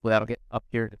Hopefully that'll get up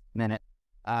here in a minute.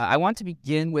 I want to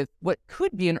begin with what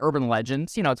could be an urban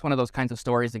legend. It's one of those kinds of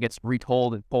stories that gets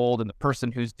retold and told, and the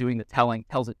person who's doing the telling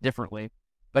tells it differently.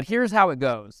 But here's how it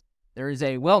goes. There is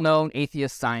a well-known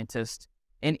atheist scientist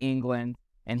in England,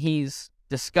 and he's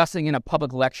discussing in a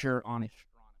public lecture on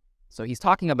astronomy. So he's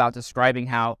talking about describing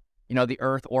how, the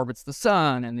Earth orbits the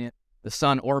sun, and the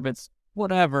sun orbits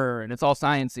whatever, and it's all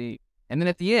sciencey. And then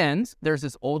at the end, there's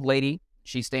this old lady.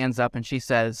 She stands up and she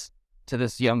says to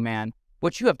this young man,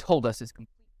 "What you have told us is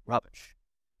complete rubbish.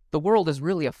 The world is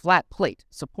really a flat plate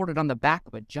supported on the back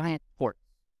of a giant tortoise."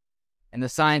 And the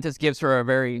scientist gives her a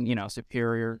very,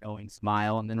 superior, knowing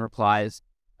smile and then replies,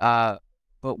 "But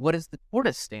what does the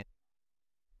tortoise stand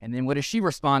for?" And then what does she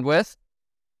respond with?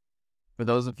 For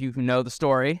those of you who know the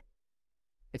story,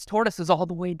 it's tortoises all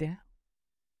the way down.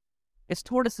 It's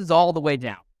tortoises all the way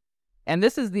down. And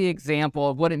this is the example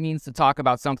of what it means to talk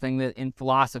about something that in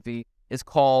philosophy is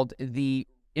called the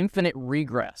infinite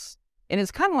regress. And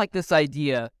it's kind of like this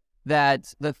idea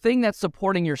that the thing that's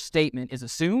supporting your statement is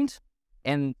assumed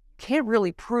and can't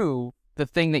really prove the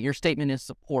thing that your statement is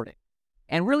supporting.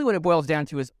 And really what it boils down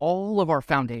to is all of our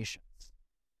foundations.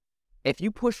 If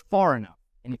you push far enough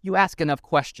and if you ask enough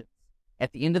questions,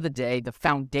 at the end of the day, the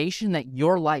foundation that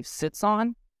your life sits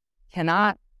on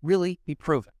cannot really be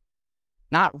proven.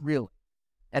 Not really.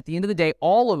 At the end of the day,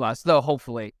 all of us, though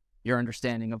hopefully your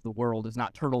understanding of the world is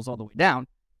not turtles all the way down,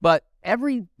 but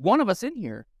every one of us in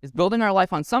here is building our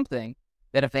life on something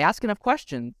that if they ask enough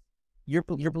questions, you're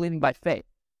believing by faith.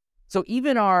 So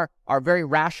even our very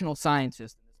rational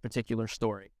scientists in this particular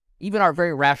story, even our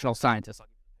very rational scientists,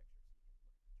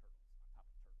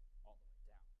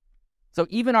 so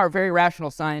even our very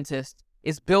rational scientist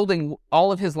is building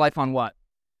all of his life on what?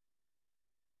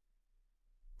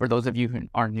 For those of you who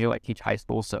are new, I teach high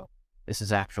school, so this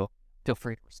is actual. Feel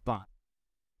free to respond.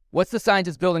 What's the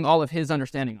scientist building all of his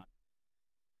understanding on?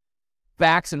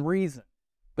 Facts and reason.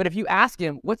 But if you ask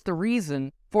him, what's the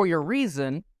reason for your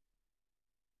reason?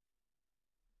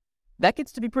 That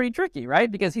gets to be pretty tricky,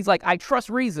 right? Because he's like, I trust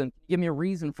reason. Give me a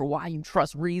reason for why you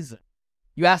trust reason.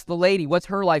 You ask the lady, what's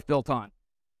her life built on?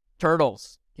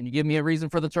 Turtles. Can you give me a reason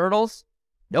for the turtles?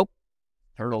 Nope.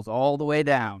 Turtles all the way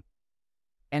down.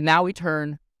 And now we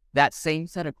turn that same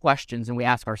set of questions and we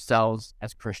ask ourselves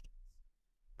as Christians.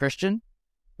 Christian,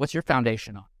 what's your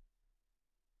foundation on?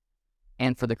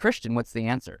 And for the Christian, what's the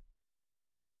answer?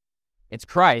 It's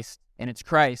Christ, and it's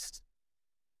Christ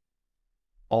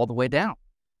all the way down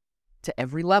to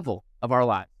every level of our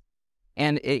lives.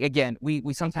 And again,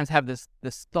 we sometimes have this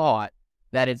thought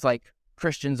that it's like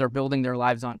Christians are building their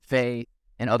lives on faith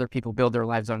and other people build their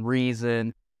lives on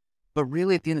reason. But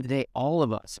really, at the end of the day, all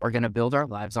of us are going to build our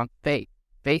lives on faith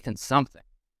in something.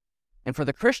 And for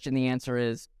the Christian, the answer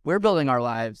is we're building our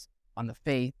lives on the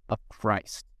faith of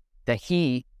Christ, that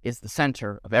he is the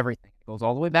center of everything. It goes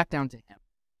all the way back down to him.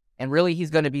 And really, he's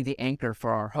going to be the anchor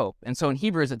for our hope. And so in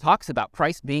Hebrews, it talks about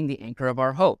Christ being the anchor of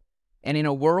our hope. And in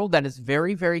a world that is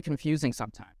very, very confusing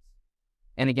sometimes,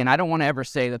 and again, I don't want to ever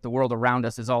say that the world around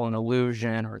us is all an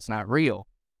illusion or it's not real.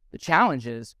 The challenge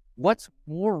is, what's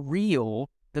more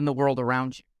real than the world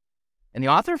around you? And the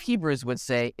author of Hebrews would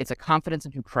say it's a confidence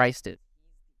in who Christ is,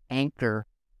 anchor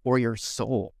for your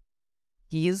soul.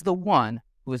 He is the one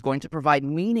who is going to provide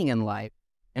meaning in life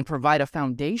and provide a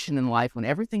foundation in life when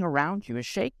everything around you is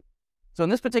shaky. So in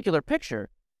this particular picture,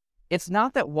 it's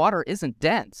not that water isn't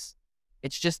dense.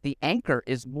 It's just the anchor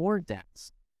is more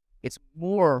dense. It's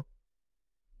more,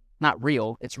 not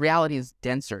real. Its reality is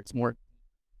denser. It's more,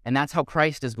 and that's how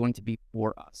Christ is going to be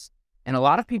for us. And a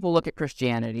lot of people look at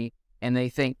Christianity and they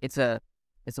think it's a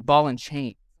ball and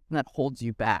chain, something that holds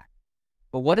you back.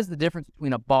 But what is the difference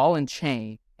between a ball and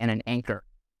chain and an anchor?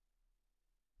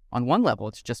 On one level,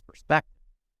 it's just perspective.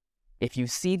 If you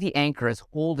see the anchor as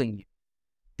holding you,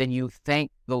 then you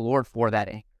thank the Lord for that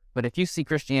anchor. But if you see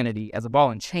Christianity as a ball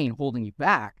and chain holding you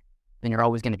back, then you're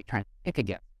always going to be trying to kick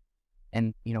again.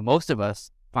 And, most of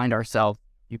us find ourselves,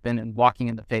 you've been walking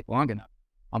in the faith long enough,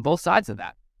 on both sides of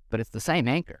that. But it's the same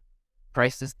anchor.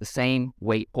 Christ is the same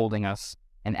weight holding us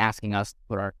and asking us to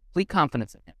put our complete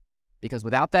confidence in him. Because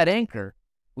without that anchor,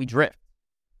 we drift.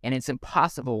 And it's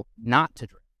impossible not to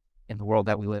drift in the world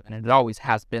that we live in. And it always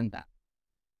has been that.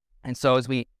 And so as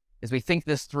we think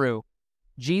this through,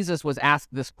 Jesus was asked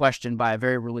this question by a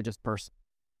very religious person.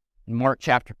 In Mark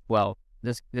chapter 12,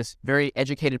 this very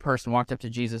educated person walked up to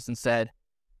Jesus and said,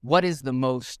 what is the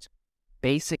most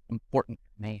basic, important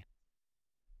command?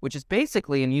 Which is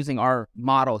basically, in using our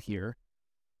model here,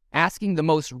 asking the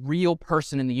most real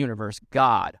person in the universe,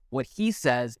 God, what he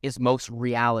says is most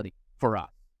reality for us.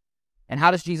 And how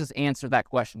does Jesus answer that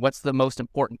question? What's the most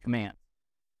important command?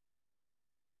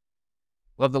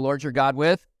 Love the Lord your God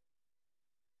with.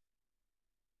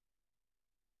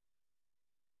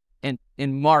 And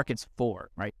in Mark, it's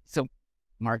 4, right? So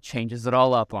Mark changes it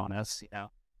all up on us,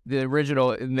 The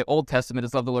original in the Old Testament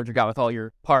is love the Lord your God with all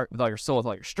your heart, with all your soul, with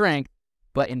all your strength.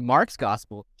 But in Mark's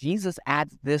gospel, Jesus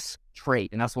adds this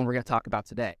trait, and that's what we're going to talk about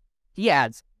today. He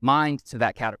adds mind to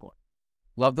that category.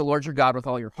 Love the Lord your God with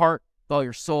all your heart, with all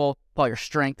your soul, with all your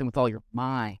strength, and with all your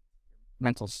mind,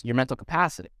 your mental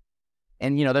capacity.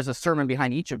 And, there's a sermon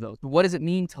behind each of those. But what does it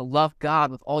mean to love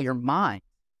God with all your mind?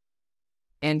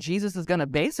 And Jesus is going to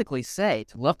basically say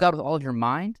to love God with all of your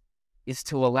mind is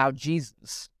to allow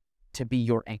Jesus to be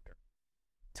your anchor,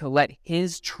 to let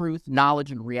his truth,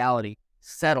 knowledge, and reality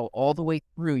settle all the way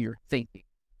through your thinking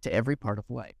to every part of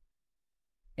life.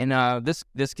 And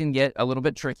this can get a little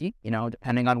bit tricky,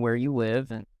 depending on where you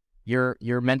live and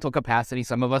your mental capacity.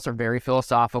 Some of us are very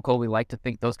philosophical. We like to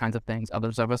think those kinds of things.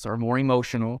 Others of us are more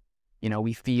emotional.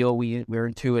 We feel, we're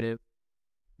intuitive.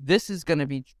 This is going to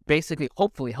be basically,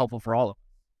 hopefully, helpful for all of us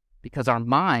because our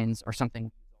minds are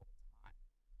something.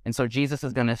 And so Jesus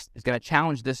is going to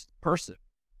challenge this person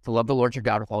to love the Lord your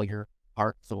God with all your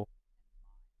heart, soul.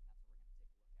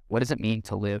 What does it mean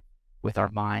to live with our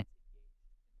mind?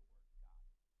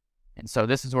 And so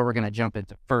this is where we're going to jump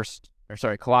into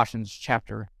Colossians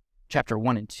chapter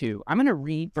 1 and 2. I'm going to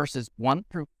read verses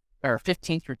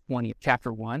 15 through 20 of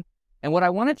chapter 1. And what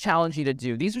I want to challenge you to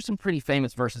do, these are some pretty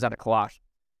famous verses out of Colossians.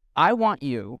 I want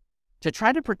you to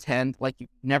try to pretend like you've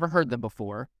never heard them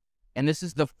before, and this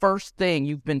is the first thing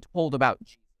you've been told about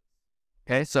Jesus.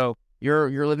 Okay, so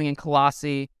you're living in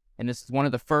Colossae, and this is one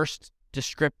of the first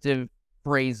descriptive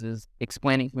phrases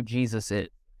explaining who Jesus is.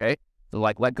 Okay, so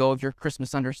let go of your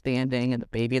Christmas understanding and the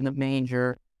baby in the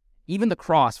manger, even the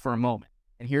cross for a moment.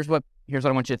 And here's what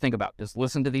I want you to think about. Just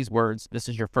listen to these words. This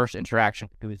is your first interaction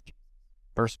with who is Jesus.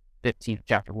 Verse 15 of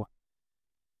chapter 1.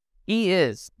 He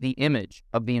is the image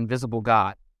of the invisible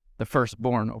God, the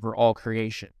firstborn over all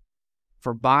creation.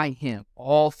 For by him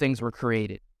all things were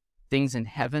created, things in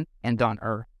heaven and on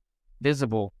earth,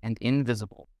 visible and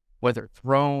invisible, whether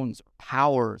thrones, or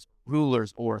powers,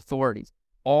 rulers, or authorities.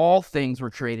 All things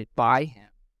were created by him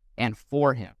and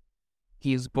for him.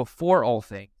 He is before all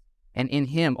things, and in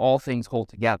him all things hold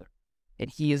together. And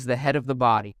he is the head of the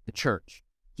body, the church.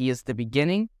 He is the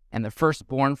beginning and the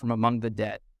firstborn from among the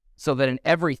dead, so that in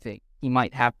everything he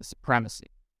might have the supremacy.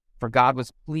 For God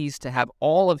was pleased to have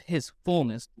all of his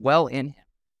fullness dwell in him,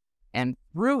 and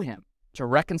through him to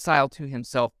reconcile to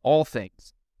himself all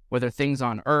things, whether things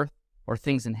on earth or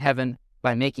things in heaven,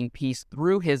 by making peace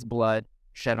through his blood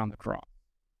shed on the cross.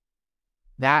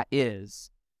 That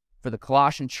is, for the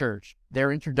Colossian church,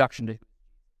 their introduction to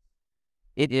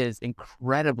it is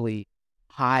incredibly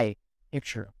high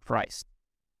picture of Christ.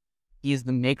 He is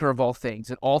the maker of all things,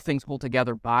 and all things hold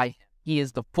together by him. He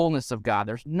is the fullness of God.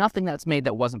 There's nothing that's made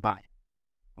that wasn't by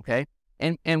him. Okay?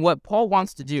 And what Paul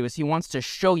wants to do is he wants to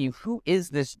show you who is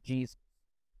this Jesus.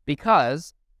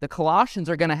 Because the Colossians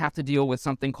are going to have to deal with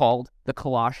something called the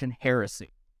Colossian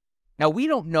heresy. Now, we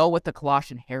don't know what the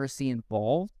Colossian heresy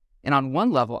involved. And on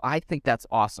one level, I think that's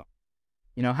awesome.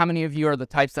 How many of you are the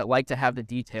types that like to have the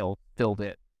detail filled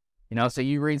in? So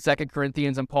you read 2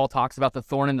 Corinthians and Paul talks about the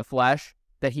thorn in the flesh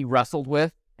that he wrestled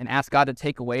with and asked God to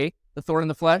take away the thorn in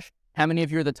the flesh. How many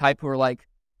of you are the type who are like,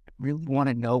 I really want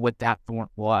to know what that thorn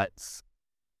was?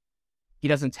 He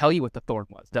doesn't tell you what the thorn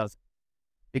was, does he?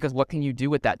 Because what can you do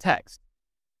with that text?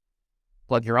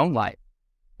 Plug your own life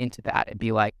into that and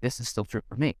be like, this is still true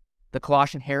for me. The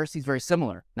Colossian heresy is very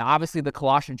similar. Now, obviously, the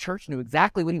Colossian church knew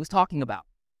exactly what he was talking about.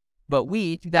 But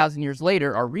we, 2,000 years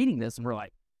later, are reading this and we're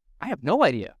like, I have no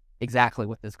idea exactly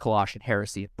what this Colossian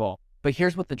heresy involved. But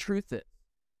here's what the truth is.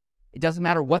 It doesn't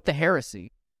matter what the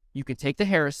heresy. You could take the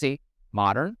heresy,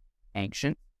 modern,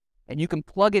 ancient, and you can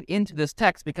plug it into this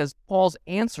text because Paul's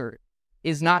answer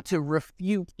is not to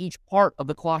refute each part of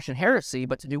the Colossian heresy,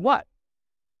 but to do what?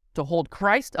 To hold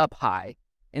Christ up high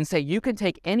and say you can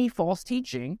take any false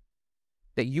teaching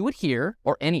that you would hear,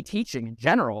 or any teaching in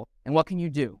general, and what can you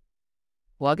do?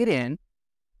 Plug it in,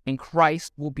 and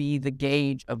Christ will be the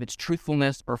gauge of its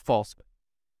truthfulness or falsehood.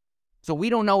 So we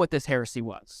don't know what this heresy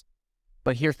was,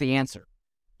 but here's the answer.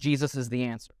 Jesus is the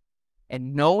answer.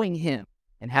 And knowing him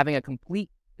and having a complete,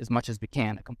 as much as we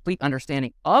can, a complete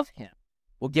understanding of him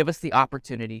will give us the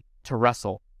opportunity to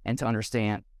wrestle and to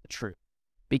understand the truth.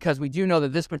 Because we do know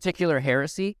that this particular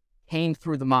heresy came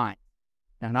through the mind.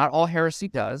 Now, not all heresy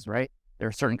does, right? There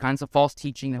are certain kinds of false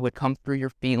teaching that would come through your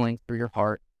feelings, through your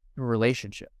heart, through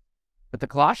relationship. But the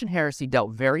Colossian heresy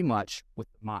dealt very much with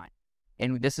the mind.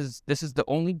 And this is the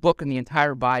only book in the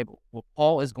entire Bible where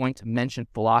Paul is going to mention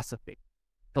philosophy.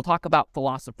 He'll talk about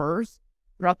philosophers,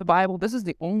 throughout the Bible, this is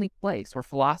the only place where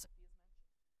philosophy,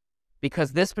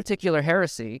 because this particular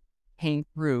heresy came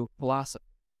through philosophy.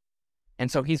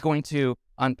 And so he's going to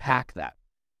unpack that.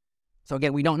 So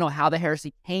again, we don't know how the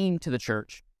heresy came to the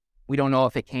church. We don't know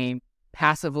if it came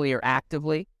passively or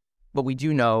actively, but we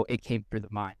do know it came through the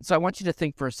mind. So I want you to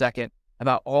think for a second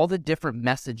about all the different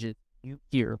messages you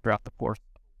hear throughout the course,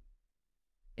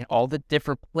 in all the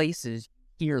different places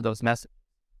you hear those messages.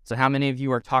 So how many of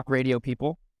you are talk radio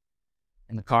people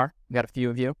in the car? We got a few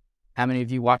of you. How many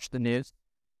of you watch the news?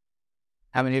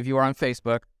 How many of you are on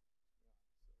Facebook?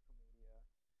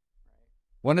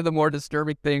 One of the more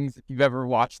disturbing things, if you've ever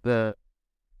watched the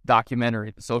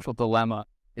documentary, The Social Dilemma,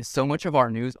 is so much of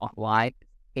our news online is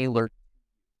tailored,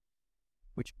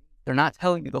 which they're not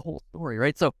telling you the whole story,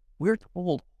 right? So we're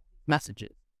told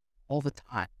messages all the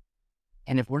time.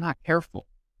 And if we're not careful,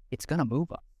 it's going to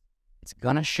move us. It's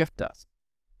going to shift us,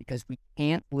 because we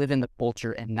can't live in the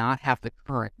culture and not have the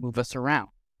current move us around.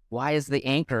 Why is the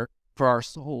anchor for our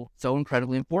soul so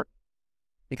incredibly important?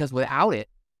 Because without it,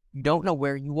 you don't know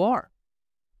where you are.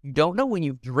 You don't know when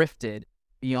you've drifted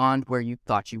beyond where you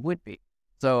thought you would be.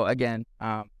 So again,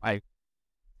 I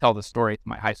tell the story to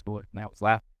my high schoolers, and I always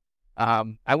laugh.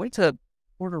 I went to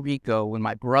Puerto Rico when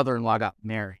my brother-in-law got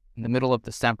married in the middle of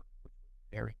December.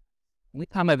 Very only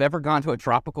time I've ever gone to a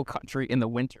tropical country in the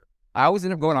winter. I always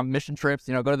end up going on mission trips,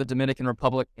 go to the Dominican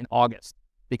Republic in August,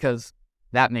 because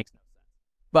that makes no sense.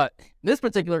 But this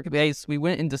particular case, we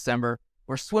went in December.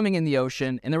 We're swimming in the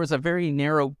ocean, and there was a very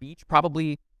narrow beach,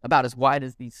 probably about as wide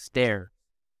as these stairs,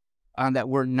 that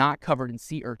were not covered in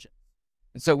sea urchins.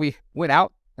 And so we went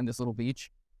out on this little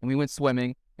beach, and we went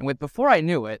swimming. And before I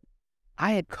knew it,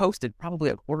 I had coasted probably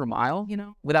a quarter mile,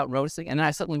 without noticing. And then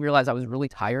I suddenly realized I was really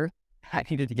tired. I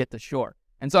needed to get to shore.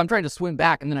 And so I'm trying to swim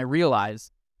back, and then I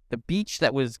realized the beach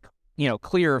that was,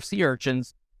 clear of sea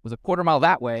urchins was a quarter mile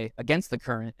that way against the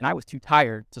current, and I was too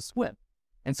tired to swim.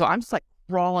 And so I'm just like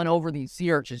crawling over these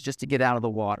sea urchins just to get out of the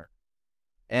water.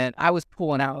 And I was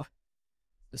pulling out,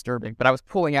 disturbing, but I was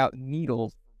pulling out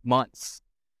needles months,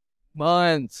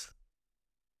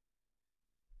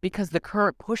 because the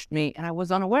current pushed me and I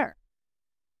was unaware.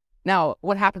 Now,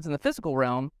 what happens in the physical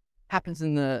realm happens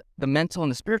in the mental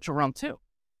and the spiritual realm too.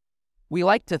 We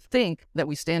like to think that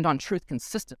we stand on truth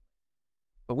consistently,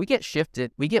 but we get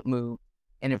shifted, we get moved,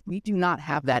 and if we do not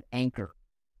have that anchor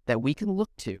that we can look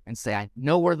to and say, I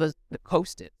know where the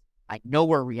coast is, I know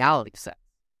where reality sets,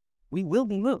 we will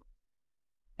be moved.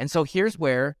 And so here's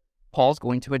where Paul's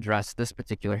going to address this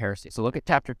particular heresy. So look at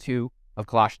chapter 2 of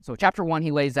Colossians. So chapter 1,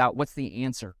 he lays out what's the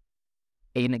answer.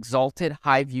 An exalted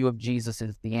high view of Jesus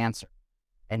is the answer.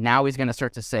 And now he's going to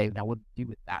start to say, now what do we do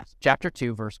with that? So chapter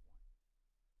 2, verse 1.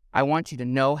 I want you to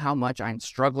know how much I'm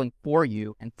struggling for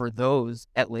you and for those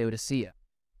at Laodicea,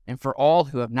 and for all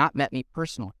who have not met me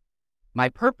personally. My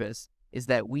purpose is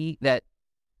that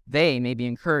they may be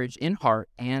encouraged in heart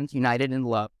and united in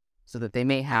love, so that they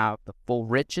may have the full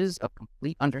riches of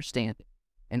complete understanding,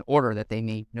 in order that they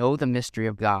may know the mystery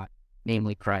of God,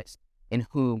 namely Christ, in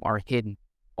whom are hidden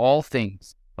all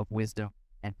things of wisdom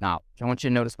and knowledge. I want you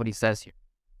to notice what he says here.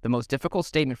 The most difficult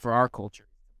statement for our culture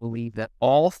is to believe that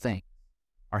all things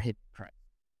are hidden in Christ.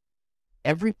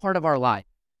 Every part of our life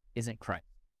is in Christ.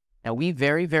 Now, we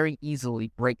very, very easily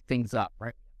break things up,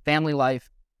 right? Family life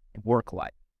and work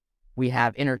life. We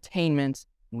have entertainment,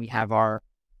 and we have our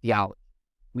theology.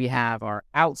 We have our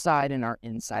outside and our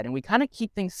inside, and we kind of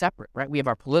keep things separate, right? We have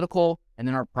our political and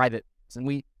then our private, and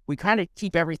we kind of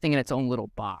keep everything in its own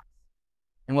little box.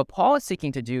 And what Paul is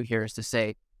seeking to do here is to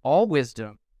say all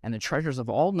wisdom and the treasures of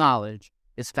all knowledge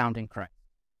is found in Christ.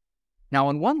 Now,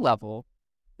 on one level,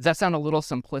 does that sound a little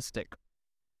simplistic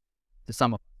to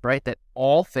some of us, right? That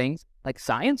all things like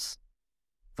science,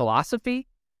 philosophy,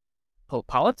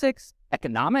 politics,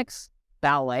 economics,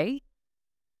 ballet,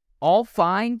 all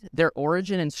find their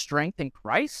origin and strength in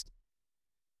Christ?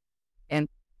 And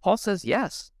Paul says,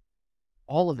 yes,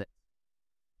 all of it,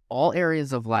 all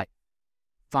areas of life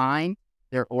find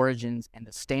their origins and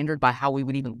the standard by how we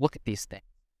would even look at these things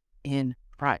in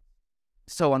Christ.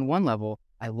 So on one level,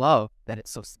 I love that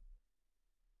it's so simple,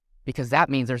 because that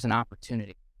means there's an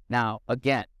opportunity. Now,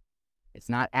 again, it's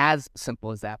not as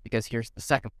simple as that, because here's the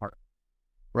second part.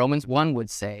 Romans 1 would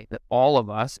say that all of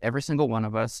us, every single one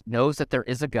of us, knows that there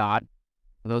is a God.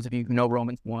 For those of you who know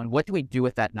Romans 1, what do we do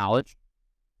with that knowledge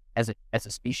as a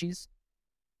species?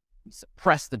 We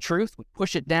suppress the truth, we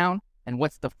push it down, and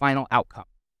what's the final outcome?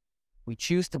 We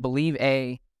choose to believe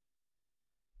a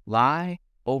lie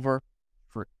over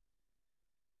truth.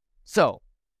 So,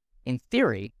 in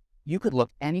theory, you could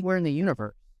look anywhere in the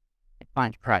universe and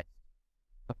find Christ.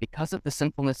 But because of the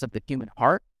sinfulness of the human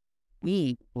heart,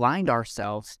 we blind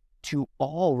ourselves to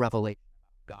all revelation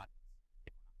of God.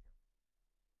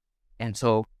 And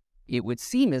so it would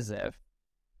seem as if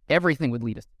everything would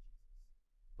lead us.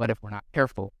 But if we're not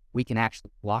careful, we can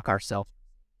actually block ourselves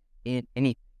in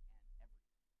anything.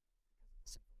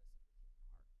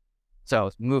 So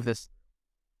let's move this.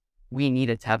 We need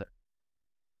a tether.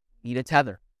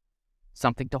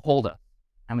 Something to hold us.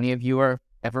 How many of you are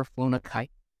ever flown a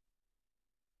kite?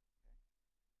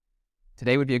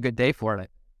 Today would be a good day for it.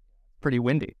 Pretty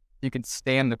windy. You can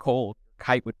stand the cold.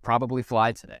 Kite would probably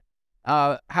fly today.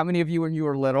 How many of you, when you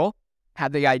were little,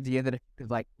 had the idea that if you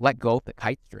could let go of the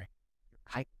kite string, your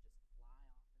kite would just fly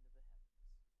off into the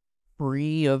heavens,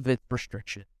 free of its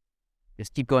restriction,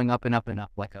 just keep going up and up and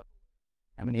up like a.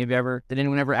 How many of you did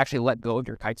anyone ever actually let go of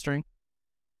your kite string?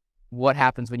 What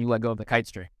happens when you let go of the kite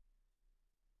string?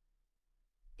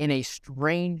 In a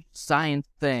strange science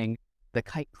thing, the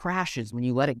kite crashes when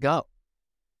you let it go.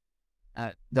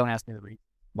 Don't ask me the reason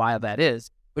why that is,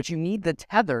 but you need the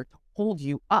tether to hold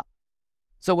you up.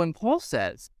 So when Paul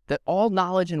says that all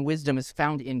knowledge and wisdom is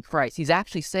found in Christ, he's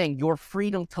actually saying your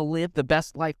freedom to live the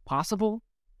best life possible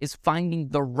is finding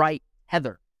the right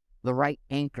tether, the right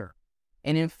anchor.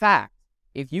 And in fact,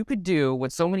 if you could do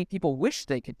what so many people wish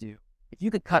they could do, if you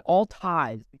could cut all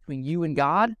ties between you and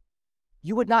God,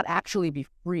 you would not actually be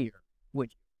freer,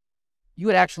 would you? You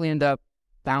would actually end up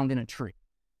bound in a tree.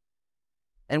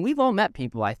 And we've all met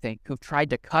people, I think, who've tried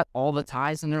to cut all the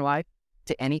ties in their life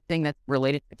to anything that's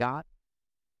related to God.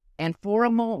 And for a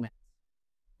moment,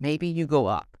 maybe you go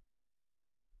up.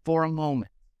 For a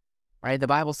moment, right? The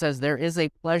Bible says there is a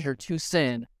pleasure to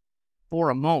sin for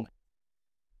a moment.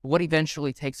 What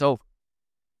eventually takes over?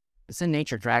 The sin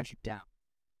nature drags you down.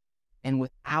 And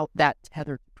without that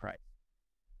tether to Christ,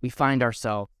 we find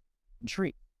ourselves in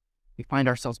trees. We find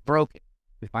ourselves broken.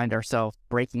 We find ourselves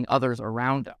breaking others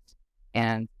around us.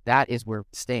 And that is where we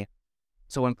stand.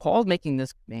 So when Paul's making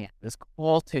this command, this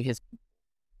call to his people,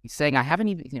 he's saying,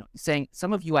 he's saying,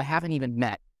 some of you I haven't even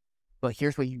met, but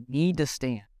here's where you need to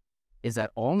stand, is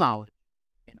that all knowledge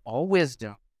and all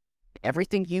wisdom,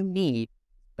 everything you need,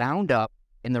 bound up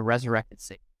in the resurrected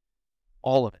Savior.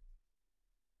 All of it.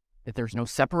 That there's no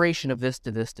separation of this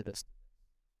to this to this.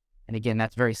 And again,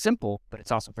 that's very simple, but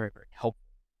it's also very, very helpful.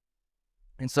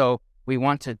 And so we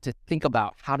want to think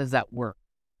about how does that work?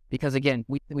 Because again,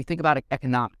 we think about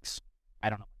economics. I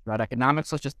don't know about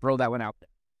economics. Let's just throw that one out there.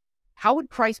 How would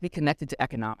Christ be connected to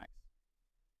economics?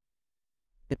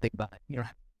 Think about it.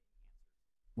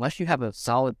 Unless you have a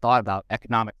solid thought about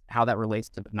economics, how that relates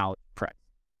to the knowledge of Christ.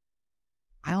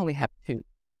 I only have two.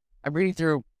 I'm reading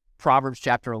through Proverbs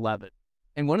chapter 11.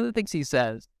 And one of the things he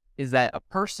says is that a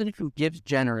person who gives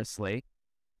generously,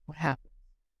 what happens?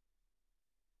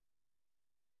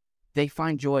 They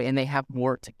find joy and they have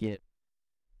more to give.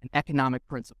 An economic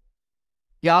principle.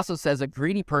 He also says a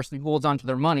greedy person who holds on to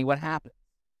their money, what happens?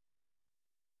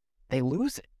 They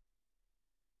lose it.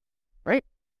 Right?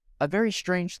 A very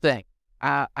strange thing.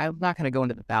 I'm not going to go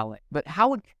into the ballet, but how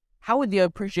would the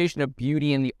appreciation of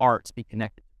beauty and the arts be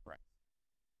connected to Christ?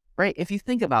 Right? If you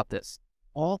think about this,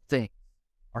 all things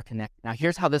are connected. Now,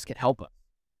 here's how this could help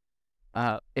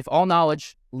us. If all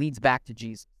knowledge leads back to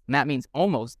Jesus, and that means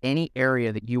almost any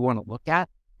area that you want to look at,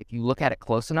 if you look at it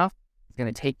close enough, it's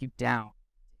going to take you down.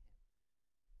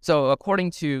 So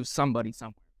according to somebody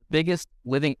somewhere, the biggest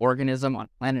living organism on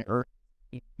planet Earth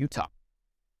in Utah,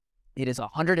 it is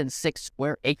 106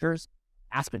 square acres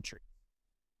of aspen tree.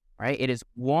 Right? It is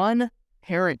one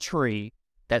parent tree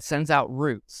that sends out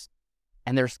roots,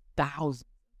 and there's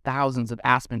thousands of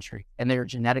aspen trees, and they're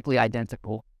genetically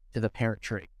identical to the parent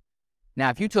tree. Now,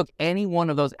 if you took any one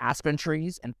of those aspen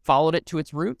trees and followed it to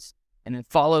its roots, and it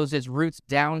follows its roots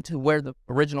down to where the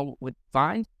original would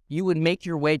find, you would make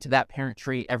your way to that parent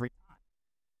tree every time.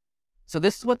 So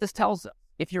this is what this tells us.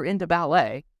 If you're into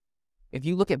ballet, if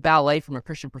you look at ballet from a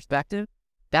Christian perspective,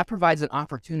 that provides an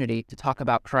opportunity to talk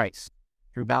about Christ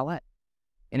through ballet.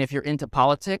 And if you're into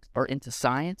politics or into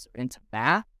science or into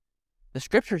math, the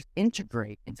scriptures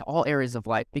integrate into all areas of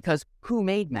life because who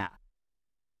made math?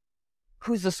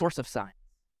 Who's the source of science?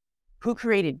 Who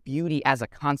created beauty as a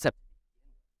concept?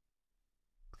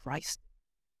 Christ.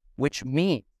 Which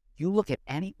means you look at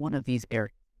any one of these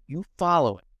areas, you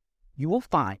follow it, you will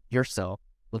find yourself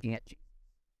looking at Jesus.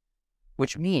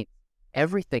 Which means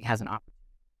everything has an opportunity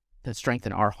to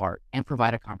strengthen our heart and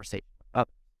provide a conversation with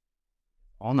others.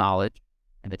 All knowledge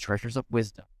and the treasures of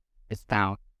wisdom is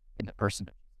found in the person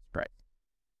of Jesus Christ.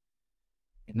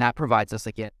 And that provides us,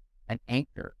 again, an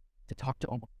anchor to talk to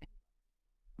almost anyone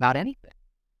about anything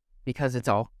because it's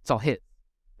all his.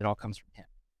 It all comes from him.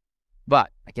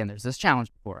 But, again, there's this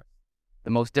challenge before us.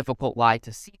 The most difficult lie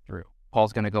to see through,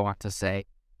 Paul's going to go on to say,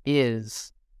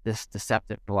 is this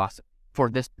deceptive philosophy for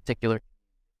this particular.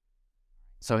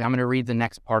 So I'm going to read the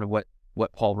next part of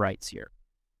what Paul writes here.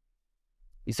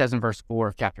 He says in verse 4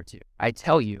 of chapter 2, I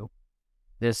tell you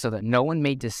this so that no one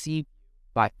may deceive you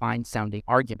by fine-sounding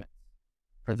arguments.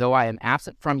 For though I am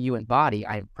absent from you in body,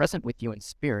 I am present with you in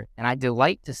spirit, and I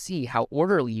delight to see how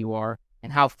orderly you are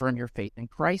and how firm your faith in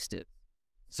Christ is.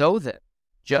 So that,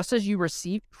 just as you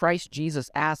received Christ Jesus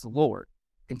as Lord,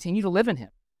 continue to live in him,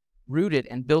 rooted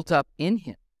and built up in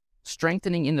him,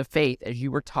 strengthening in the faith as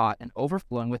you were taught and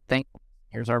overflowing with thankfulness.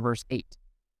 Here's our verse 8.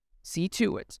 See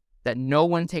to it that no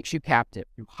one takes you captive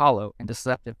through hollow and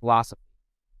deceptive philosophy,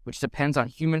 which depends on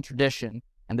human tradition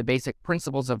and the basic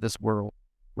principles of this world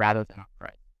rather than on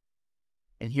Christ.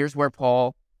 And here's where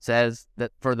Paul says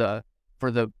that for the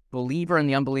believer and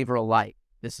the unbeliever alike,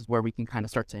 this is where we can kind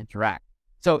of start to interact.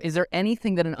 So is there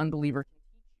anything that an unbeliever can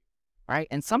teach you, right?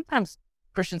 And sometimes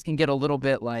Christians can get a little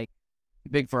bit like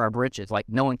big for our britches, like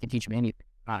no one can teach me anything,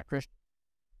 I'm not a Christian.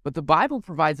 But the Bible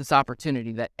provides this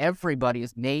opportunity that everybody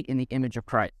is made in the image of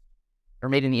Christ, or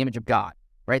made in the image of God,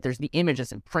 right? There's the image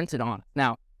that's imprinted on it.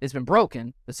 Now, it's been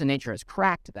broken, the sin nature has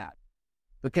cracked that.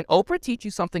 But can Oprah teach you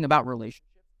something about relationships,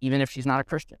 even if she's not a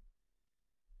Christian?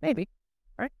 Maybe,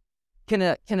 right? Can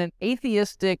an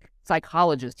atheistic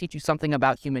psychologist teach you something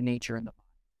about human nature and the mind?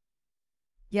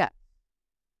 Yeah.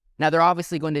 Now, they're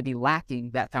obviously going to be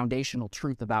lacking that foundational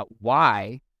truth about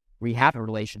why we have a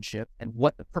relationship and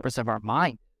what the purpose of our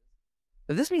mind is.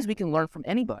 But this means we can learn from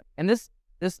anybody. And this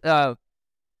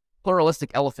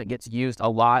pluralistic elephant gets used a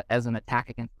lot as an attack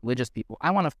against religious people.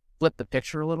 I want to flip the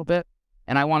picture a little bit,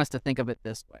 and I want us to think of it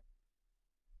this way.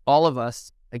 All of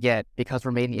us, again, because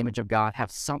we're made in the image of God,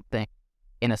 have something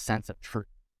in a sense of truth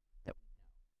that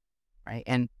we know, right?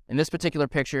 And in this particular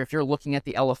picture, if you're looking at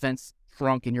the elephant's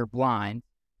trunk and you're blind,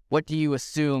 what do you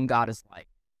assume God is like?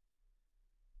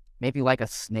 Maybe like a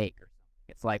snake or something.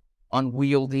 It's like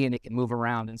unwieldy and it can move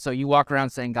around. And so you walk around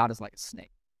saying God is like a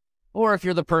snake. Or if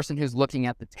you're the person who's looking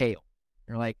at the tail,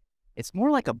 you're like, it's more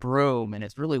like a broom and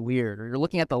it's really weird. Or you're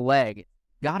looking at the leg,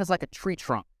 God is like a tree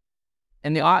trunk.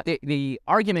 And the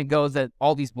argument goes that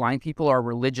all these blind people are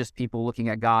religious people looking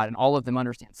at God, and all of them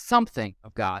understand something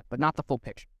of God, but not the full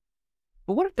picture.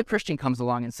 But what if the Christian comes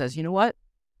along and says, you know what?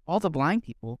 All the blind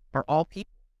people are all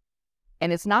people.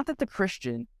 And it's not that the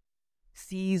Christian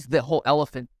sees the whole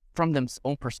elephant from their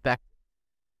own perspective.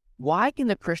 Why can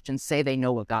the Christians say they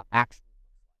know what God actually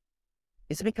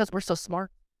is? Is it because we're so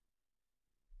smart?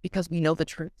 Because we know the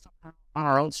truth somehow on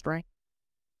our own strength?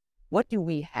 What do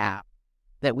we have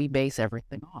that we base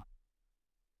everything on?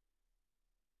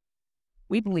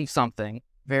 We believe something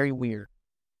very weird.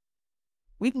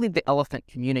 We believe the elephant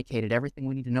communicated everything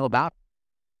we need to know about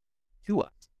it to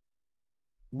us.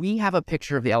 We have a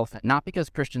picture of the elephant, not because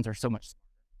Christians are so much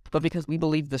smarter, but because we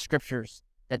believe the scriptures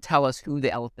that tell us who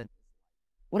the elephant is.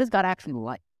 What is God actually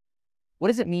like? What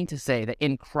does it mean to say that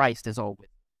in Christ is all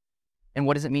wisdom? And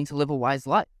what does it mean to live a wise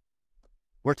life?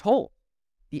 We're told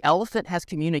the elephant has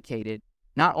communicated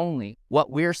not only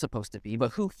what we're supposed to be,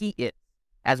 but who he is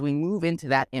as we move into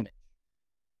that image.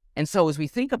 And so as we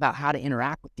think about how to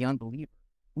interact with the unbeliever,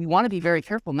 we want to be very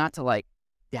careful not to like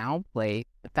downplay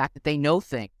the fact that they know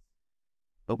things.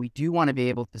 But we do want to be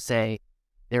able to say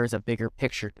there is a bigger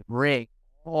picture to bring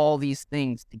all these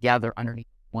things together underneath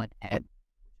one head.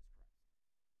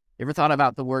 You ever thought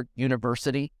about the word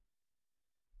university?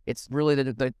 It's really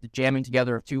the jamming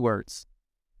together of two words,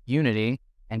 unity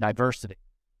and diversity,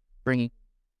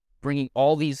 bringing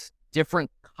all these different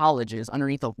colleges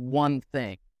underneath of one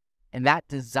thing. And that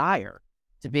desire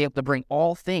to be able to bring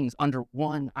all things under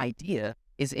one idea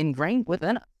is ingrained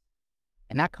within us.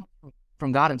 And that comes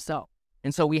from God himself.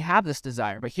 And so we have this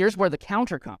desire. But here's where the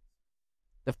counter comes.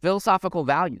 The philosophical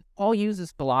value. Paul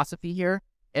uses philosophy here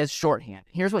as shorthand.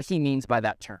 Here's what he means by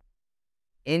that term.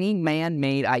 Any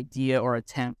man-made idea or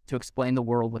attempt to explain the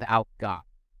world without God.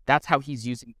 That's how he's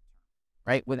using it,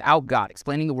 right? Without God,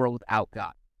 explaining the world without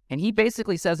God. And he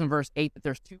basically says in verse 8 that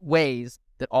there's two ways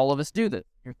that all of us do this.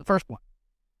 Here's the first one.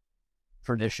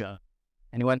 Tradition.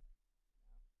 Anyone?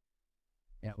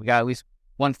 Yeah, we got at least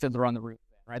one fiddler on the roof,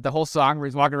 right? The whole song where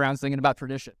he's walking around singing about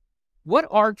tradition. What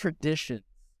are traditions?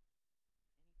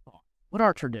 What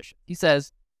are traditions? He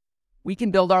says, we can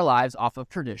build our lives off of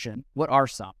tradition. What are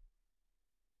some?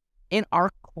 In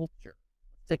our culture,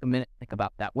 let's take a minute to think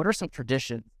about that. What are some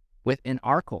traditions within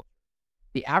our culture?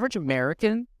 The average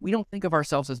American, we don't think of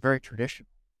ourselves as very traditional.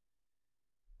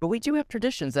 But we do have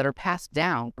traditions that are passed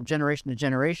down from generation to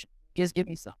generation. Just give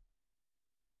me some.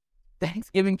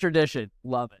 Thanksgiving tradition.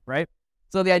 Love it, right?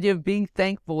 So the idea of being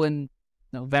thankful in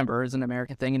November is an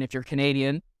American thing. And if you're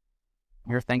Canadian,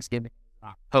 your Thanksgiving is in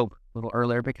October, a little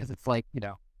earlier because it's like,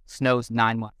 Snows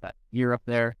 9 months that year up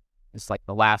there. It's like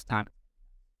the last time.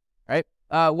 Right?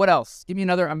 What else? Give me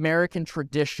another American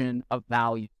tradition of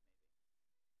value.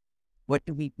 What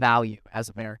do we value as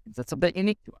Americans? That's a bit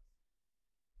unique to us.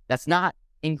 That's not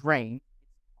ingrained.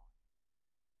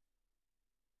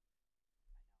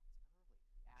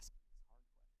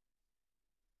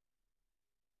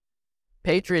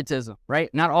 Patriotism, right?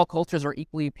 Not all cultures are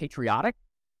equally patriotic,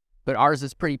 but ours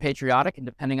is pretty patriotic, and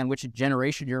depending on which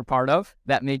generation you're a part of,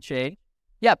 that may change.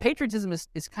 Yeah, patriotism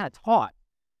is kind of taught,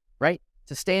 right?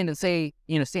 To stand and say,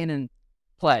 stand and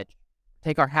pledge,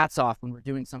 take our hats off when we're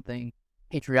doing something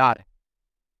patriotic.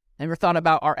 Ever thought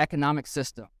about our economic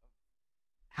system,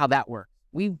 how that works?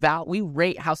 We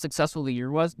rate how successful the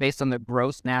year was based on the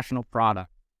gross national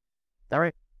product. Is that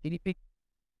right? GDP?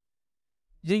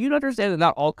 Do you understand that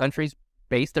not all countries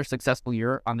base their successful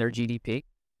year on their GDP?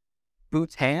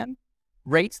 Bhutan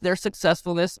rates their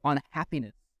successfulness on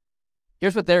happiness.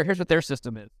 Here's what their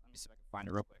system is. Let me see if I can find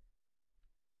it real quick.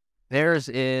 Theirs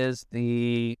is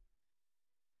the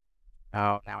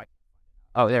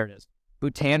there it is.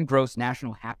 Bhutan gross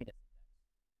national happiness.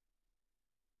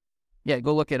 Yeah,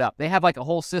 go look it up. They have like a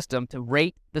whole system to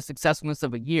rate the successfulness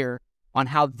of a year on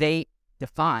how they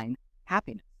define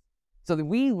happiness. So that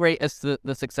we rate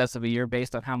the success of a year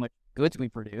based on how much goods we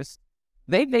produce.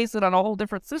 They base it on a whole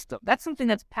different system. That's something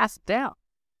that's passed down,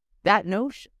 that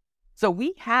notion. So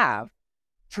we have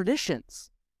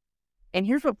traditions. And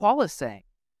here's what Paul is saying.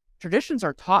 Traditions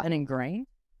are taught and ingrained.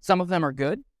 Some of them are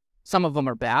good, some of them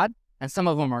are bad, and some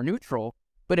of them are neutral.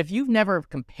 But if you've never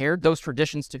compared those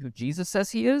traditions to who Jesus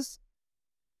says he is,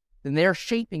 then they're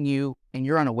shaping you and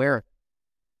you're unaware of it.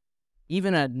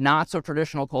 Even a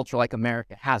not-so-traditional culture like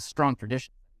America has strong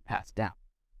traditions passed down.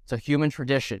 So human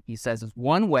tradition, he says, is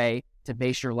one way to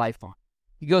base your life on.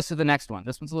 He goes to the next one.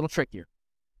 This one's a little trickier.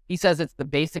 He says it's the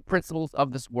basic principles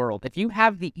of this world. If you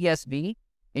have the ESV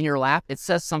in your lap, it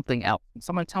says something else. Can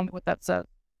someone tell me what that says?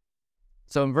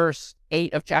 So in verse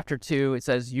 8 of chapter 2, it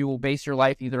says you will base your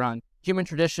life either on human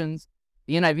traditions.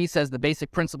 The NIV says the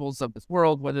basic principles of this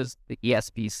world. What does the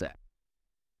ESV say?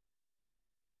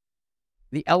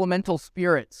 The elemental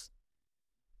spirits.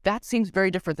 That seems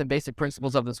very different than basic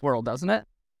principles of this world, doesn't it?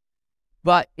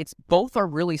 But both are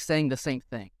really saying the same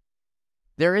thing.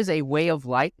 There is a way of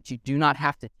life that you do not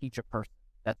have to teach a person.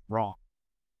 That's wrong.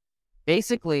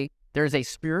 Basically, there's a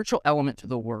spiritual element to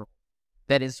the world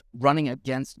that is running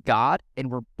against God,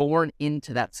 and we're born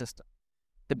into that system.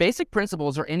 The basic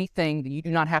principles are anything that you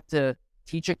do not have to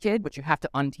teach a kid, but you have to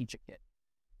unteach a kid.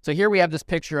 So here we have this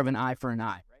picture of an eye for an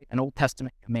eye, right? An Old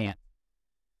Testament command.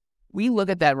 We look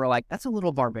at that and we're like, that's a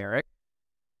little barbaric.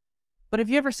 But have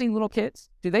you ever seen little kids?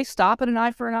 Do they stop at an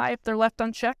eye for an eye if they're left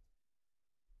unchecked?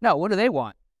 No, what do they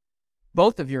want?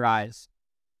 Both of your eyes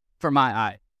for my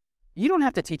eye. You don't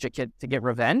have to teach a kid to get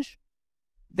revenge.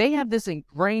 They have this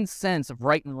ingrained sense of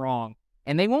right and wrong,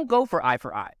 and they won't go for eye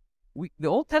for eye. The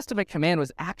Old Testament command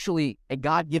was actually a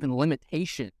God-given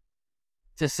limitation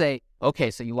to say,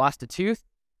 okay, so you lost a tooth,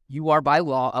 you are by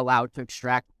law allowed to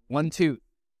extract one tooth.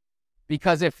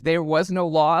 Because if there was no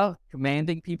law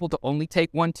commanding people to only take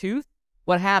one tooth,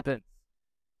 what happens?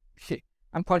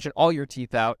 I'm punching all your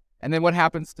teeth out. And then what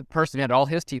happens to the person who had all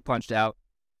his teeth punched out?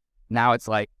 Now it's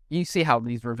like, you see how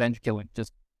these revenge killings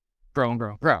just grow and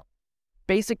grow and grow.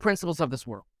 Basic principles of this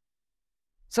world.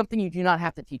 Something you do not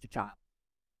have to teach a child.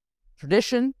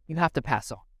 Tradition, you have to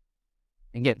pass on.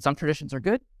 And again, some traditions are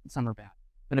good and some are bad.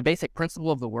 But a basic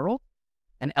principle of the world,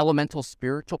 an elemental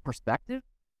spiritual perspective,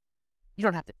 you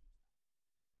don't have to.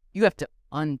 You have to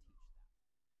unteach.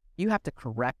 You have to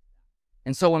correct.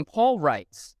 And so when Paul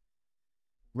writes,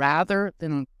 rather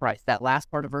than on Christ, that last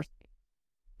part of verse 8,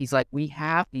 he's like, we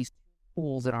have these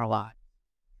tools in our lives.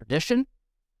 Tradition,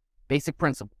 basic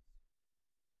principles.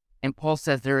 And Paul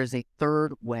says there is a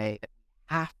third way that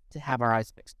we have to have our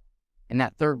eyes fixed. And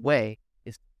that third way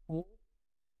is to pull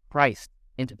Christ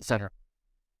into the center.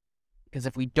 Because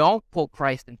if we don't pull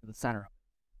Christ into the center,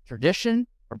 tradition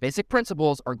or basic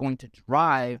principles are going to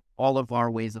drive all of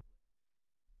our ways of life.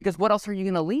 Because what else are you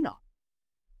going to lean on?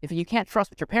 If you can't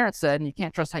trust what your parents said and you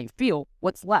can't trust how you feel,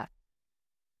 what's left?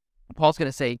 And Paul's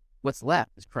going to say what's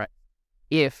left is Christ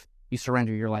if you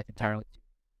surrender your life entirely to him.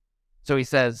 So he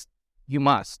says, you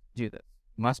must do this.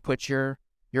 You must put your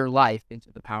life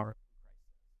into the power of Christ.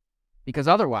 Because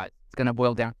otherwise, it's going to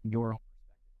boil down to your own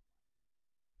perspective.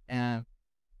 And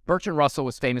Bertrand Russell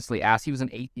was famously asked, he was an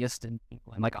atheist in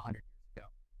England like 100 years ago.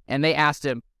 And they asked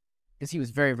him, because he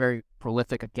was very, very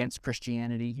prolific against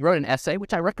Christianity. He wrote an essay,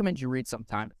 which I recommend you read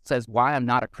sometime. It says, Why I'm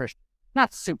Not a Christian.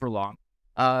 Not super long,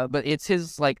 but it's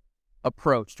his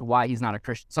approach to why he's not a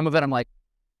Christian. Some of it I'm like,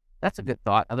 that's a good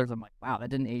thought. Others I'm like, wow, that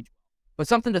didn't age well. but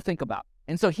something to think about.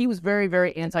 And so he was very,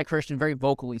 very anti-Christian, very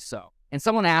vocally so. And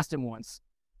someone asked him once,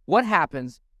 what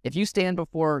happens if you stand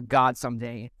before God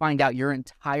someday and find out your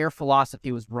entire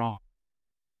philosophy was wrong?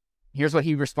 Here's what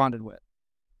he responded with.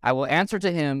 I will answer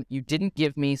to him, you didn't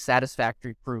give me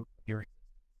satisfactory proof of your existence.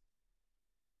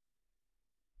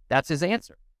 That's his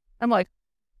answer. I'm like,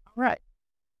 all right.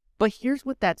 But here's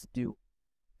what that's doing.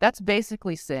 That's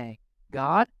basically saying,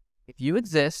 God, if you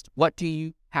exist, what do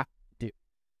you have to do?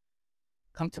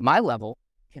 Come to my level,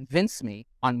 convince me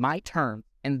on my terms,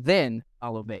 and then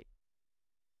I'll obey.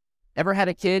 Ever had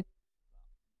a kid?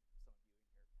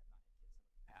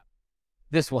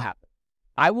 This will happen.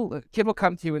 A kid will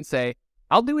come to you and say,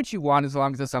 I'll do what you want as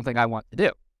long as it's something I want to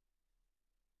do.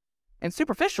 And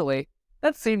superficially,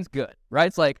 that seems good, right?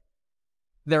 It's like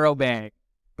they're obeying.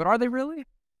 But are they really?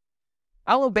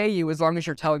 I'll obey you as long as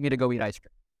you're telling me to go eat ice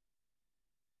cream.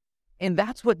 And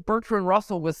that's what Bertrand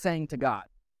Russell was saying to God.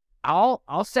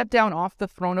 I'll step down off the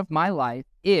throne of my life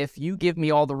if you give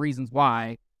me all the reasons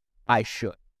why I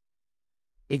should.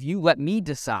 If you let me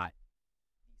decide.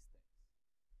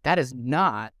 That is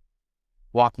not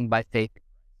walking by faith.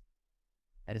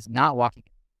 That is not walking.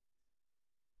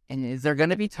 And is there going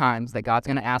to be times that God's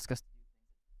going to ask us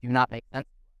do not make sense?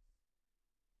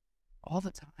 All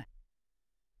the time.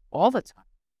 All the time.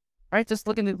 Right? Just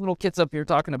looking at little kids up here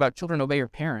talking about children obey your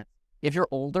parents. If you're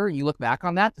older and you look back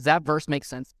on that, does that verse make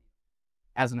sense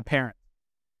as a parent?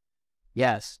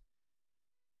 Yes.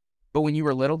 But when you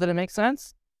were little, did it make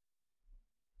sense?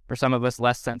 For some of us,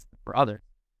 less sense than for others.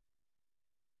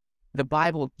 The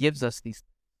Bible gives us these.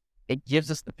 It gives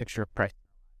us the picture of Christ.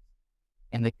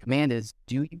 And the command is,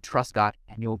 do you trust God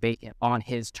and you obey him on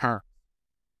his terms?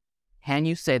 Can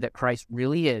you say that Christ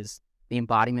really is the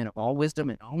embodiment of all wisdom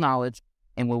and all knowledge,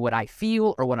 and when what I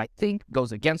feel or what I think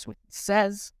goes against what he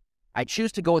says, I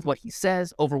choose to go with what he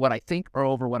says over what I think or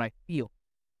over what I feel?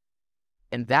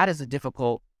 And that is a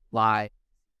difficult lie.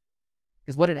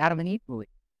 Because what did Adam and Eve believe?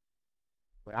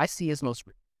 What I see is most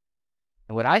real.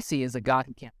 And what I see is a God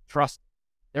who can't trust.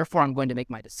 Therefore, I'm going to make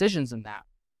my decisions in that.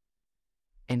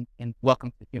 And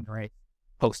welcome to the human race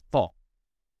post-fall.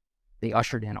 They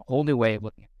ushered in a whole new way of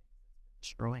looking at things,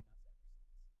 destroying us.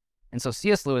 And so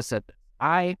C.S. Lewis said this,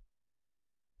 I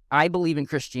believe in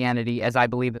Christianity as I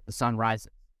believe that the sun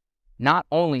rises, not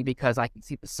only because I can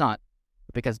see the sun,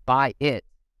 but because by it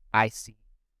I see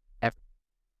everything.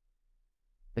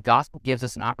 The gospel gives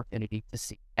us an opportunity to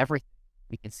see everything.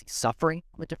 We can see suffering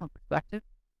from a different perspective.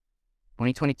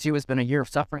 2022 has been a year of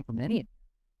suffering for many.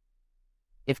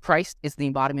 If Christ is the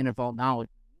embodiment of all knowledge,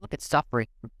 look at suffering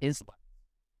from his life.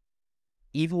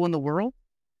 Evil in the world,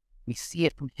 we see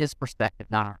it from his perspective,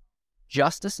 not ours.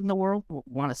 Justice in the world, we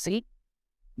want to see,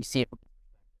 we see it from his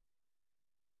perspective.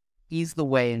 He's the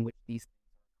way in which these things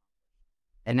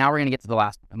are. And now we're going to get to the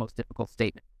last one, the most difficult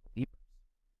statement for believers.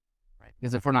 Right?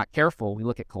 Because if we're not careful, we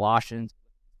look at Colossians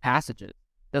passages.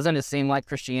 Doesn't it seem like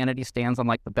Christianity stands on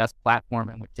like the best platform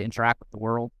in which to interact with the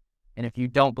world? And if you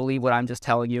don't believe what I'm just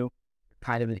telling you, you're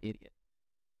kind of an idiot.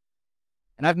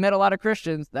 And I've met a lot of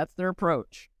Christians, that's their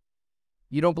approach.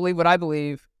 You don't believe what I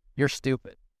believe, you're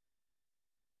stupid.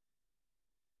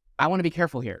 I want to be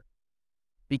careful here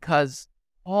because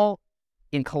Paul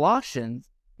in Colossians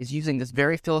is using this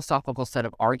very philosophical set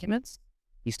of arguments.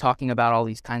 He's talking about all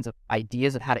these kinds of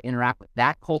ideas of how to interact with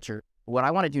that culture. But what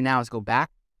I want to do now is go back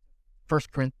to 1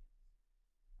 Corinthians.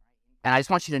 And I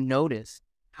just want you to notice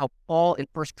how Paul in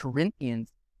 1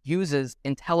 Corinthians uses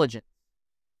intelligence.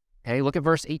 Okay, look at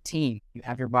verse 18. You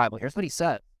have your Bible. Here's what he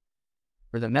says.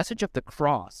 For the message of the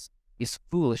cross is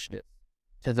foolishness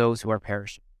to those who are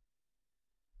perishing.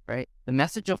 Right? The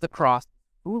message of the cross is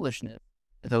foolishness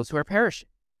to those who are perishing.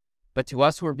 But to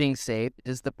us who are being saved, it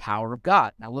is the power of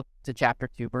God. Now look to chapter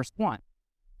 2, verse 1.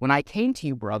 When I came to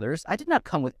you, brothers, I did not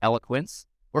come with eloquence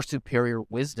or superior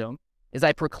wisdom, as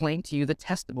I proclaimed to you the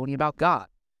testimony about God.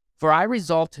 For I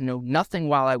resolved to know nothing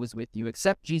while I was with you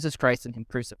except Jesus Christ and him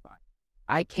crucified.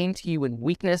 I came to you in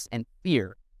weakness and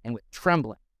fear and with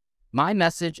trembling. My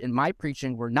message and my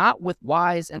preaching were not with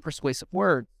wise and persuasive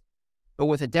words, but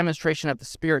with a demonstration of the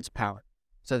Spirit's power,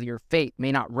 so that your faith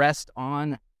may not rest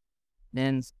on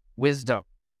men's wisdom,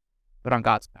 but on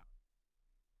God's power.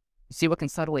 You see what can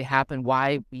subtly happen,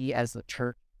 why we as the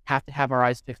church have to have our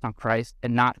eyes fixed on Christ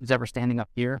and not who's ever standing up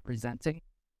here presenting?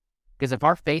 Because if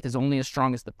our faith is only as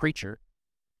strong as the preacher,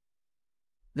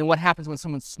 then what happens when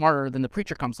someone smarter than the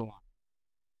preacher comes along?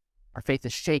 Our faith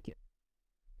is shaken.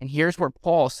 And here's where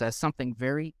Paul says something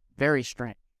very, very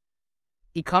strange.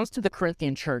 He comes to the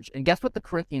Corinthian church, and guess what the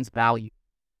Corinthians value?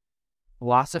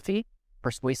 Philosophy,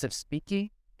 persuasive speaking,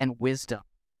 and wisdom.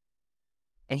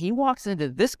 And he walks into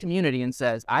this community and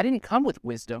says, I didn't come with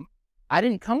wisdom. I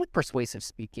didn't come with persuasive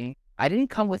speaking. I didn't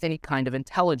come with any kind of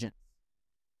intelligence,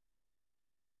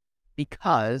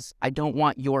 because I don't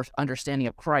want your understanding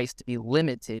of Christ to be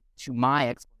limited to my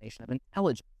explanation of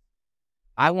intelligence.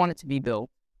 I want it to be built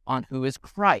on who is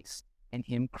Christ and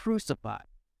him crucified.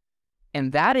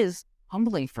 And that is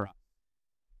humbling for us,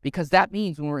 because that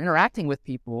means when we're interacting with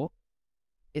people,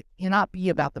 it cannot be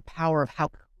about the power of how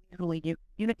clearly you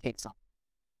communicate something,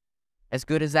 as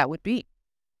good as that would be.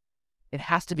 It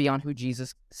has to be on who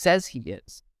Jesus says he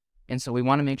is. And so we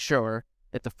want to make sure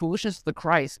that the foolishness of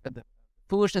the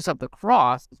foolishness of the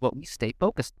cross is what we stay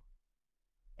focused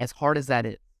on, as hard as that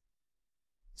is.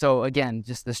 So again,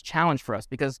 just this challenge for us,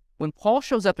 because when Paul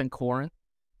shows up in Corinth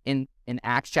in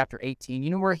Acts chapter 18, you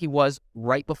know where he was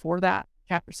right before that,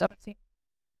 chapter 17?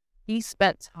 He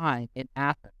spent time in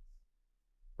Athens,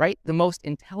 right? The most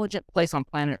intelligent place on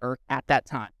planet Earth at that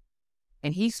time.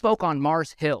 And he spoke on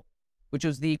Mars Hill, which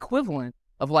was the equivalent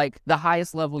of like the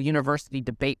highest level university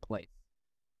debate place.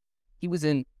 He was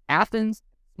in Athens,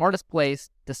 smartest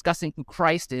place, discussing who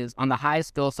Christ is on the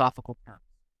highest philosophical terms.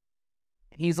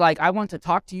 And he's like, I want to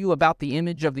talk to you about the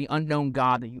image of the unknown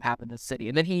God that you have in this city.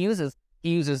 And then he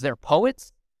uses their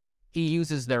poets, he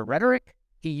uses their rhetoric,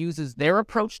 he uses their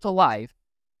approach to life,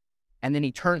 and then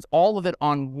he turns all of it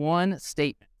on one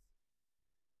statement.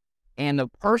 And the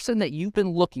person that you've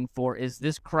been looking for is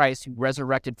this Christ who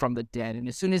resurrected from the dead. And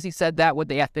as soon as he said that, what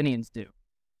did the Athenians do?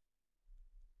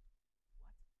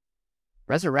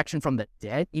 Resurrection from the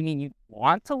dead? You mean you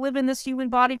want to live in this human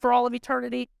body for all of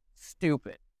eternity?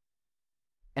 Stupid.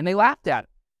 And they laughed at him.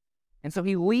 And so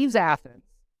he leaves Athens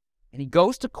and he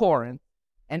goes to Corinth,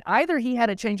 and either he had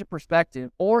a change of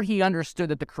perspective or he understood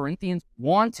that the Corinthians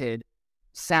wanted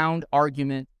sound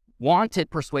argument, wanted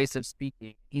persuasive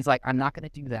speaking. He's like, I'm not going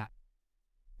to do that.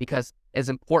 Because as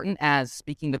important as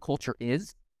speaking the culture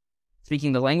is,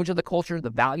 speaking the language of the culture,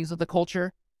 the values of the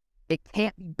culture, it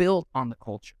can't be built on the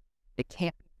culture. It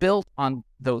can't be built on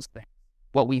those things,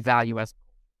 what we value as.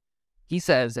 He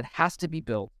says it has to be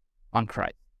built on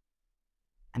Christ.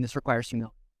 And this requires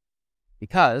humility.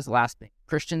 Because, last thing,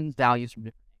 Christian values from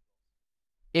different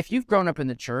angles. If you've grown up in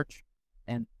the church,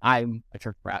 and I'm a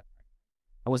church brat,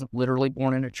 I wasn't literally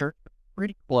born in a church, but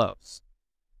pretty close.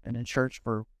 Been in church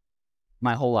for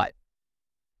my whole life.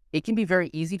 It can be very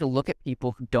easy to look at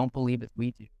people who don't believe as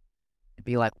we do and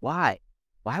be like, why?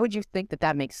 Why would you think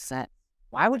that makes sense?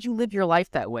 Why would you live your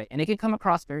life that way? And it can come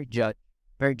across very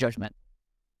judgmental.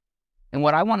 And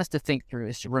what I want us to think through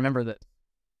is to remember this.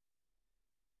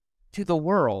 To the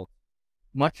world,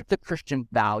 much of the Christian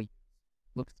value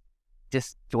looks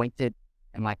disjointed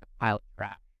and like a pile of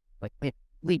trash. Like, wait,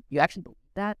 Lee, you actually believe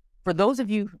that? For those of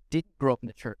you who didn't grow up in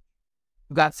the church,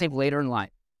 who got saved later in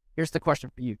life, here's the question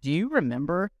for you. Do you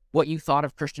remember what you thought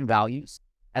of Christian values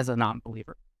as a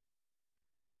non-believer?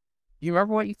 Do you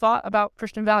remember what you thought about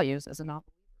Christian values as a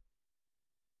non-believer?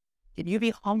 Can you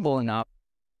be humble enough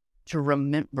to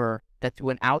remember that to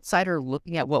an outsider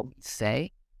looking at what we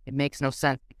say, it makes no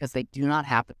sense because they do not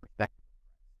have the perspective.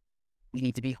 We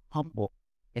need to be humble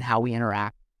in how we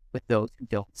interact with those who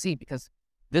don't see, because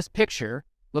this picture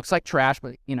looks like trash,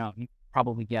 but you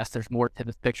probably guess there's more to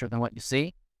this picture than what you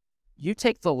see. You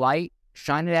take the light,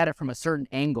 shine it at it from a certain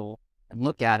angle, and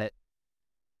look at it,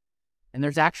 and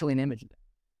there's actually an image there.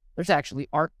 There's actually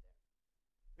art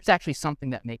there. There's actually something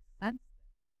that makes sense.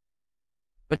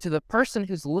 But to the person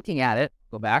who's looking at it,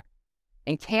 go back,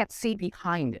 and can't see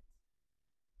behind it,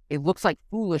 it looks like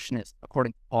foolishness,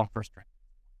 according to Paul in 1 Corinthians.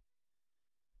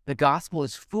 The gospel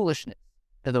is foolishness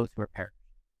to those who are perishing.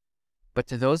 But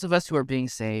to those of us who are being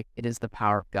saved, it is the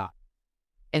power of God.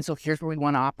 And so here's where we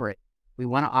want to operate. We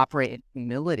want to operate in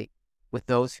humility with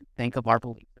those who think of our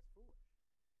belief as foolish.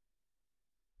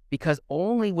 Because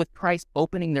only with Christ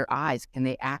opening their eyes can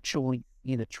they actually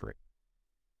see the truth.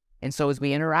 And so as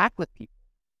we interact with people,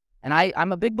 and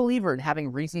I'm a big believer in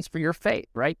having reasons for your faith,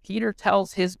 right? Peter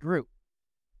tells his group,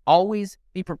 always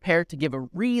be prepared to give a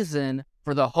reason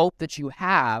for the hope that you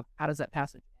have. How does that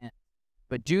passage end?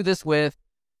 But do this with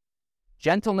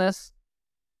gentleness,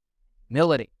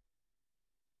 humility.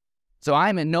 So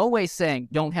I'm in no way saying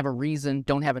don't have a reason,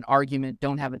 don't have an argument,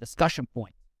 don't have a discussion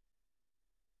point.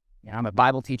 I'm a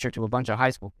Bible teacher to a bunch of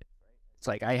high school kids. Right? It's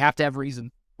like I have to have reason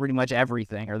for pretty much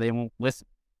everything or they won't listen.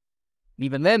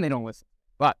 Even then they don't listen.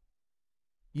 But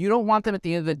you don't want them at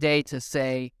the end of the day to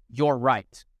say, you're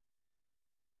right.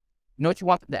 You know what you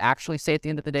want them to actually say at the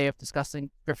end of the day of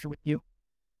discussing scripture with you?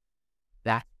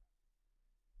 That.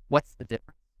 What's the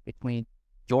difference between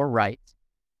you're right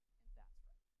and that's right?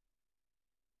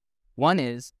 One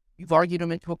is, you've argued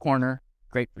them into a corner,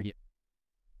 great for you.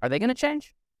 Are they going to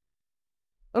change?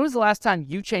 When was the last time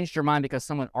you changed your mind because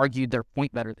someone argued their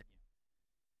point better than you?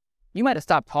 You might have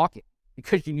stopped talking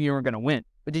because you knew you were going to win,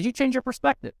 but did you change your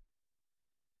perspective?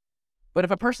 But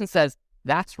if a person says,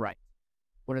 that's right,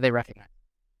 what do they recognize?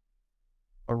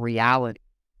 A reality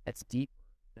that's deeper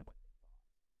than what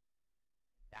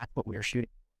they thought. That's what we're shooting.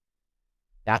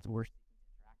 That's what we're seeking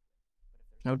to interact with. But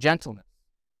if there's no gentleness,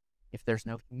 if there's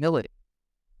no humility,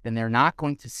 then they're not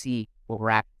going to see what we're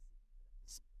actually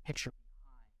seeing, the picture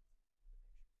behind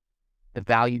the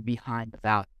value behind the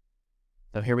value.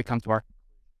 So here we come to our conclusion.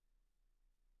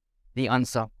 The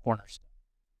unsung cornerstone.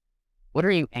 What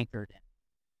are you anchored in?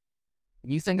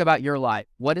 When you think about your life,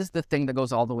 what is the thing that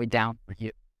goes all the way down for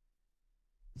you?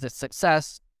 Is it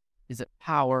success? Is it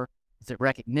power? Is it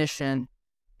recognition?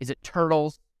 Is it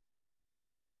turtles?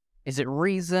 Is it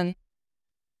reason?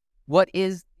 What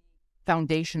is the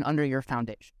foundation under your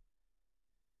foundation?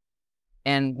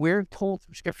 And we're told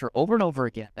through Scripture over and over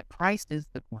again that Christ is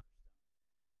the cornerstone.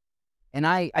 And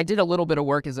I did a little bit of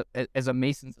work as a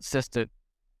mason's assistant,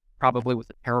 probably was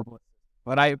a terrible assistant,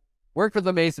 but I worked with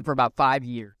a mason for about 5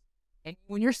 years. And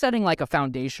when you're setting like a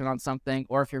foundation on something,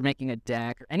 or if you're making a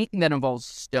deck or anything that involves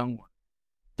stonework,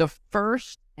 the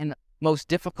first and most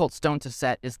difficult stone to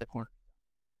set is the cornerstone.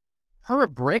 Per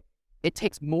brick, it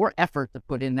takes more effort to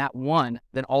put in that one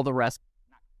than all the rest,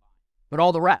 but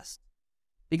all the rest.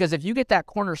 Because if you get that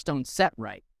cornerstone set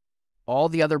right, all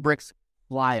the other bricks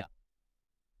fly up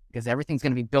because everything's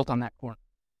going to be built on that corner.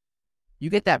 You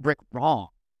get that brick wrong,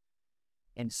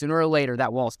 and sooner or later,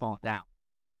 that wall's falling down.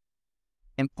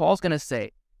 And Paul's going to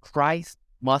say, Christ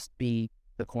must be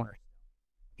the cornerstone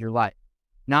of your life,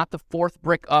 not the fourth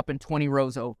brick up and 20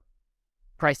 rows over.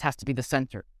 Christ has to be the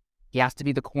center. He has to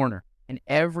be the corner, and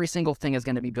every single thing is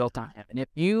going to be built on him. And if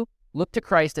you look to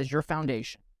Christ as your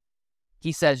foundation,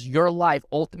 he says your life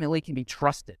ultimately can be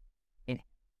trusted in him.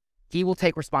 He will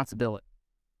take responsibility,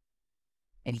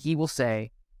 and he will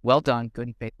say, well done, good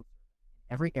and faithful,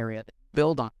 in every area that you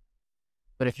build on.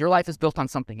 But if your life is built on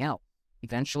something else,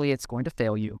 eventually it's going to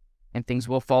fail you and things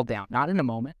will fall down. Not in a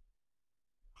moment.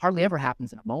 Hardly ever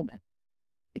happens in a moment.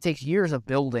 It takes years of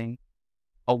building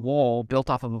a wall built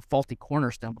off of a faulty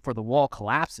cornerstone before the wall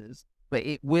collapses, but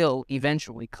it will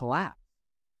eventually collapse.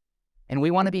 And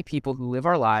we want to be people who live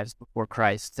our lives before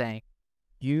Christ saying,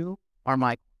 you are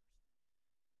my,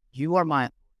 you are my,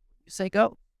 you say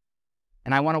go.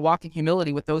 And I want to walk in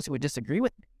humility with those who would disagree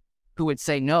with me, who would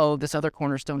say, no, this other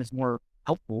cornerstone is more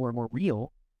helpful or more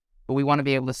real. But we want to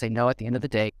be able to say, no, at the end of the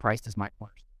day, Christ is my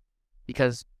cornerstone.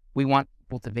 Because we want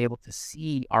people to be able to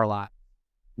see our lives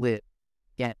live.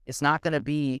 Again, it's not going to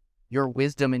be your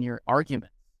wisdom and your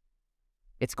arguments.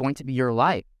 It's going to be your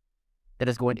life that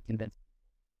is going to convince people.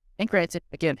 And granted,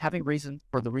 again, having reason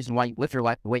for the reason why you live your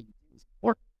life the way you do is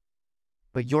important.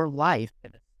 But your life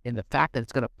and the fact that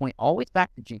it's going to point always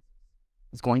back to Jesus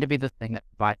is going to be the thing that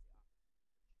provides.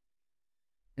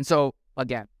 And so,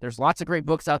 again, there's lots of great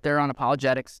books out there on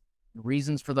apologetics,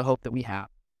 reasons for the hope that we have.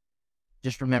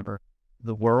 Just remember,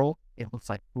 the world, it looks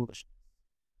like foolishness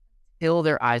till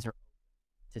their eyes are open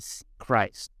to see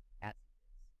Christ as he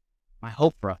is. My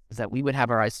hope for us is that we would have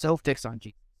our eyes so fixed on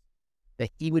Jesus that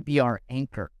he would be our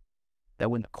anchor, that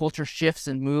when the culture shifts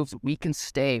and moves, we can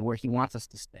stay where he wants us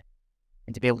to stay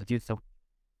and to be able to do so.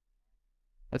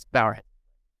 Let's bow our heads.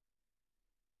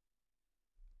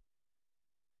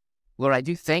 Lord, I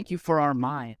do thank you for our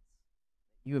minds.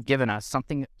 You have given us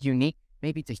something unique,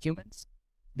 maybe to humans,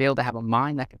 to be able to have a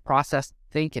mind that can process,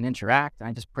 think, and interact. And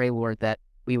I just pray, Lord, that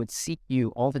we would seek you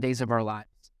all the days of our lives,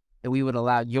 that we would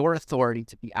allow your authority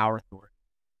to be our authority.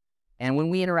 And when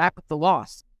we interact with the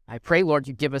lost, I pray, Lord,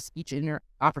 you give us each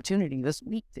opportunity this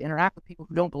week to interact with people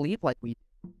who don't believe like we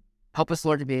do. Help us,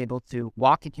 Lord, to be able to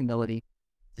walk in humility,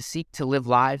 to seek to live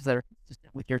lives that are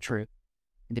consistent with your truth,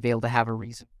 and to be able to have a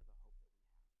reason